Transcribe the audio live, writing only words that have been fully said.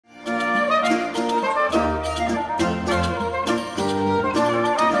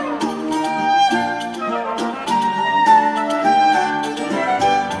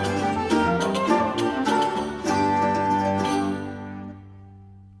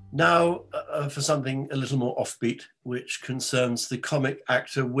Now for something a little more offbeat, which concerns the comic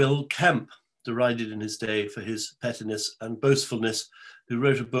actor Will Kemp, derided in his day for his pettiness and boastfulness, who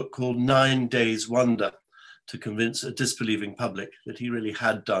wrote a book called 9 Days' Wonder to convince a disbelieving public that he really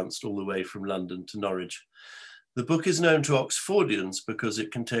had danced all the way from London to Norwich. The book is known to Oxfordians because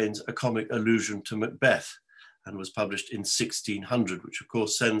it contains a comic allusion to Macbeth and was published in 1600, which of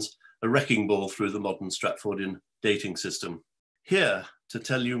course sends a wrecking ball through the modern Stratfordian dating system. Here to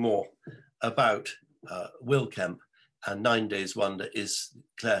tell you more about Will Kemp and 9 Days' Wonder is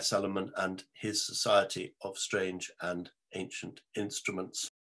Claire Solomon and his Society of Strange and Ancient Instruments.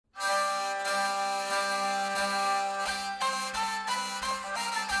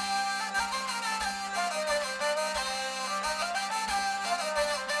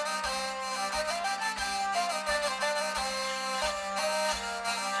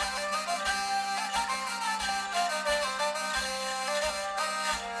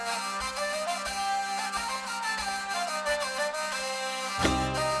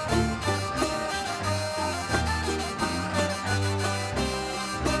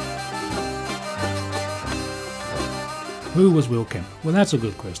 Who was Will Kemp? Well, that's a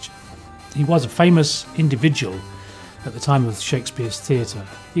good question. He was a famous individual at the time of Shakespeare's theatre.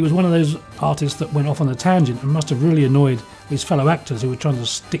 He was one of those artists that went off on a tangent and must have really annoyed his fellow actors who were trying to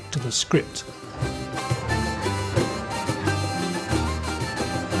stick to the script.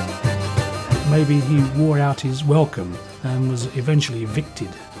 Maybe he wore out his welcome and was eventually evicted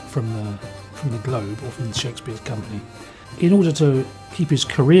from the Globe or from Shakespeare's company. In order to keep his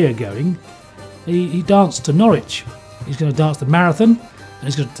career going, he danced to Norwich. He's going to dance the marathon and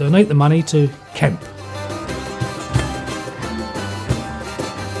he's going to donate the money to Kemp.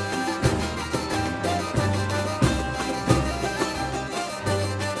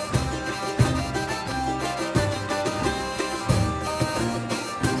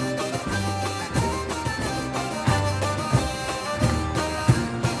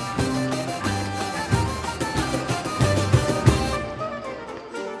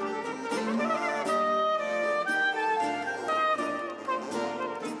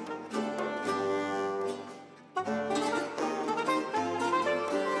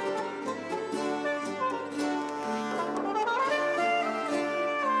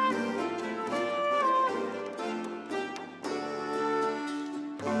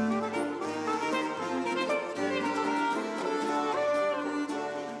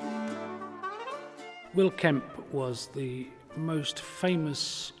 Will Kemp was the most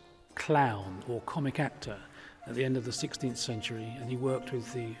famous clown or comic actor at the end of the 16th century, and he worked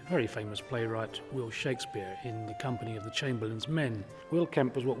with the very famous playwright Will Shakespeare in the company of the Chamberlain's Men. Will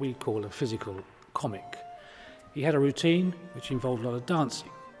Kemp was what we call a physical comic. He had a routine which involved a lot of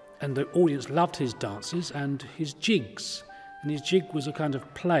dancing, and the audience loved his dances and his jigs. And his jig was a kind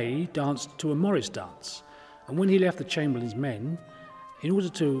of play danced to a Morris dance. And when he left the Chamberlain's Men, in order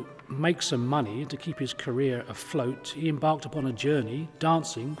to make some money and to keep his career afloat, he embarked upon a journey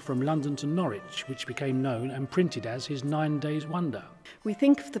dancing from London to Norwich, which became known and printed as his 9 Days' Wonder. We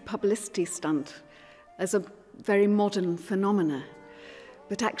think of the publicity stunt as a very modern phenomena,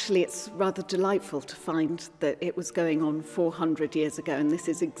 but actually it's rather delightful to find that it was going on 400 years ago, and this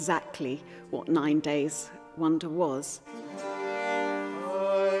is exactly what 9 Days' Wonder was.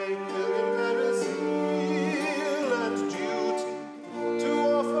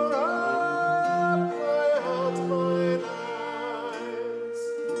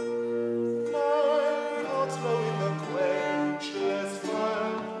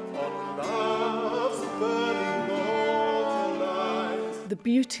 The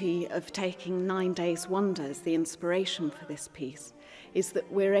beauty of taking 9 Days' Wonder as the inspiration for this piece is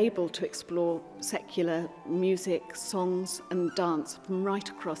that we're able to explore secular music, songs and dance from right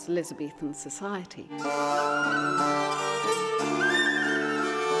across Elizabethan society.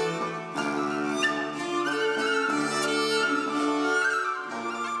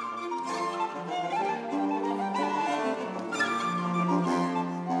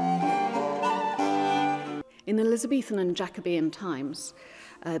 In Elizabethan and Jacobean times,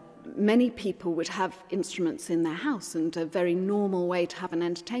 many people would have instruments in their house, and a very normal way to have an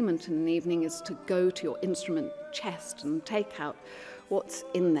entertainment in the evening is to go to your instrument chest and take out what's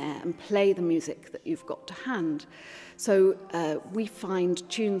in there and play the music that you've got to hand. So we find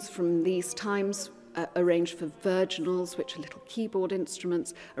tunes from these times arranged for virginals, which are little keyboard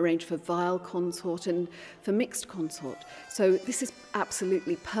instruments, arranged for viol consort and for mixed consort. So this is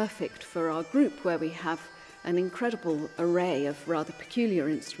absolutely perfect for our group, where we have an incredible array of rather peculiar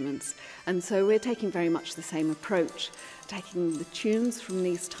instruments. And so we're taking very much the same approach, taking the tunes from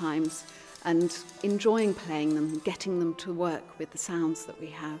these times and enjoying playing them, getting them to work with the sounds that we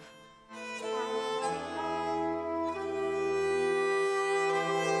have.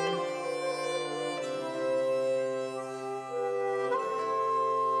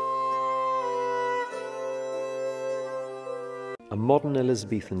 A modern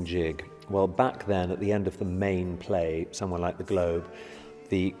Elizabethan jig. Well, back then, at the end of the main play, somewhere like the Globe,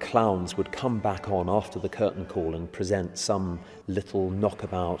 the clowns would come back on after the curtain call and present some little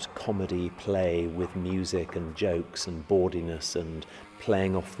knockabout comedy play with music and jokes and bawdiness and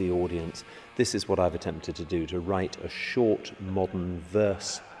playing off the audience. This is what I've attempted to do, to write a short, modern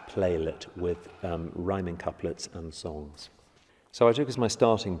verse playlet with rhyming couplets and songs. So I took as my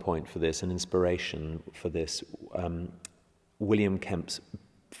starting point for this, an inspiration for this, William Kemp's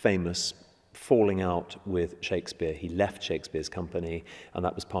famous falling out with Shakespeare. He left Shakespeare's company, and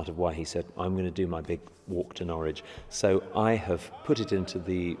that was part of why he said, I'm going to do my big walk to Norwich. So I have put it into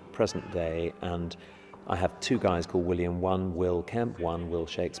the present day, and I have two guys called William, one Will Kemp, one Will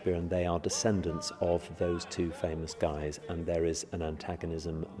Shakespeare, and they are descendants of those two famous guys, and there is an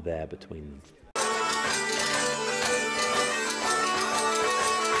antagonism there between them.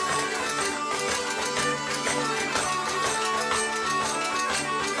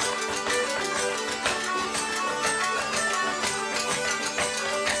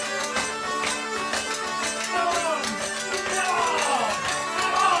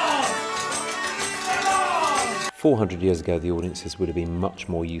 400 years ago, the audiences would have been much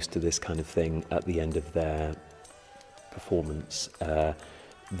more used to this kind of thing at the end of their performance.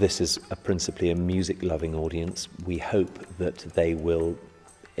 This is principally a music-loving audience. We hope that they will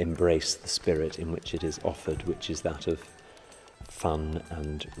embrace the spirit in which it is offered, which is that of fun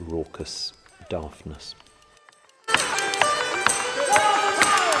and raucous daftness.